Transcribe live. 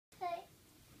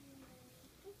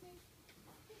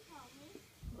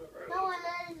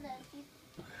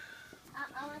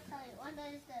I want to tell you. What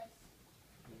is this?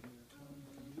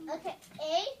 Okay,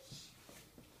 H.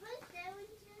 What's that one?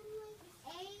 A.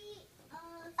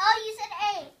 Oh, you said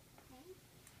A.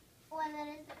 What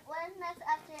is next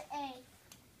after A?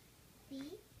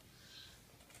 B.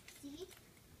 C.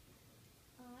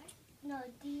 R. No,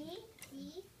 D.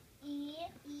 D. E.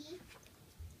 E.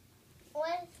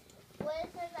 What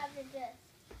is next after this?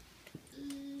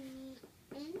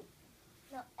 N.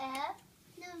 No, F.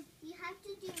 No, you have to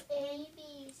do A,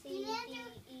 B, C, You have D,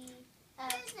 to- E,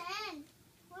 Where's F. the N?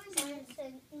 Where's And the it's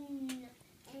an N.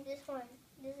 And this one.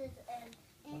 This is N.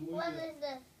 N? What is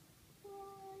this?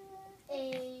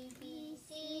 A, B,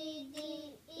 C, D,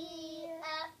 E,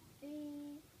 F.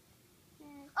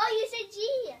 Oh, you said G.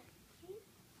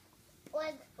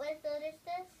 What letter is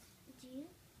this? G.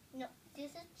 No,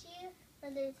 this is G.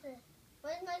 What is this?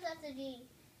 What is next after G?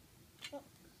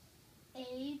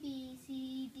 A, B,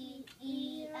 C, D,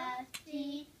 E, F,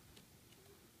 G.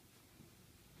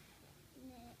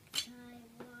 Next I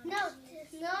want No,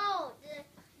 to- no.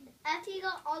 After you go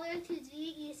all the way to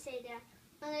G, you say that.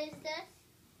 What is this?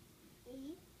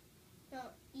 E. No,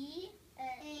 E.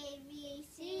 A, B,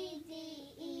 C, D,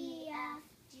 E, F,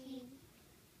 G.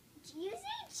 You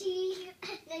say G.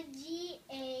 No, G,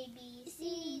 A, B,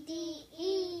 C, D,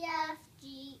 E. E, F,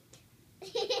 G.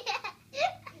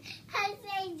 I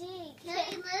say G.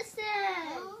 Hey, listen.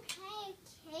 Okay,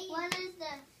 okay. What is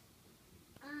this?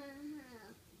 N,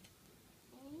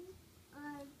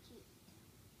 R, G.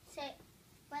 Say,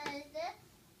 what is this?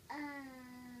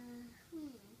 Hmm.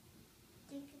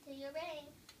 Think into your brain.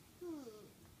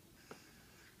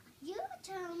 You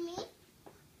tell me.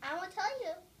 I will tell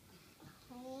you.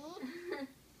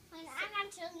 When I'm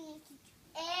not telling you to.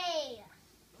 A.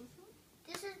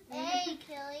 This is A,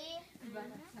 Kaylee.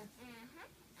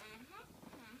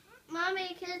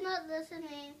 Mommy, kid's not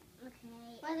listening.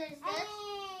 Okay. What is this?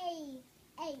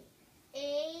 A. A,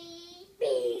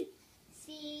 B.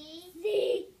 C,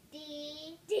 C. D,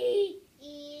 D. E.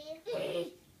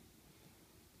 E.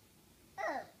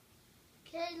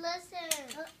 Kid,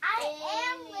 listen. I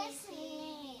am A,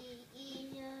 listening. C,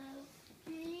 E.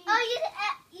 Oh,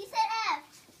 you said F.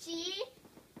 G.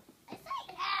 I say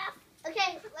F.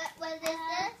 Okay, what is this?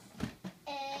 A,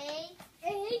 A.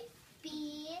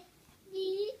 B,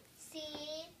 B. C,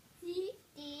 C.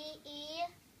 D, E.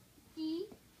 D.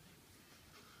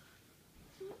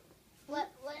 What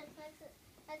is next?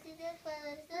 After this, what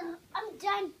is this? I'm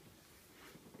done.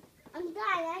 I'm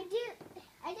done.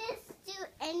 I just do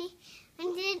I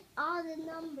did all the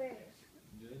numbers.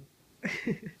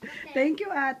 Okay. Thank you,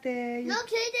 Ate. No,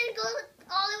 kid didn't go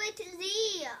all the way to Z.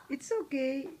 It's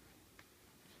okay.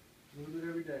 A little bit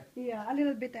every day. Yeah, a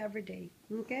little bit every day.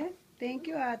 Okay? Thank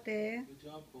you, Ate. Good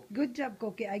job, Coco. Good job,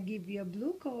 Cookie. I give you a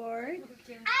blue card.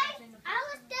 I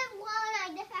was done one. I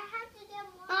have to do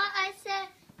one. I said,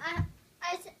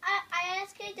 I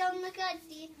asked kid don't look at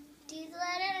these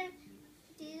letters,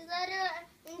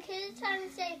 and kid is trying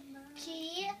to say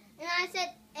G, and I said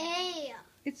A.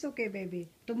 It's okay, baby.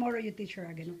 Tomorrow you teach her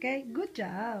again, okay? Good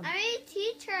job. I'm a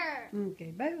teacher.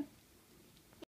 Okay, bye.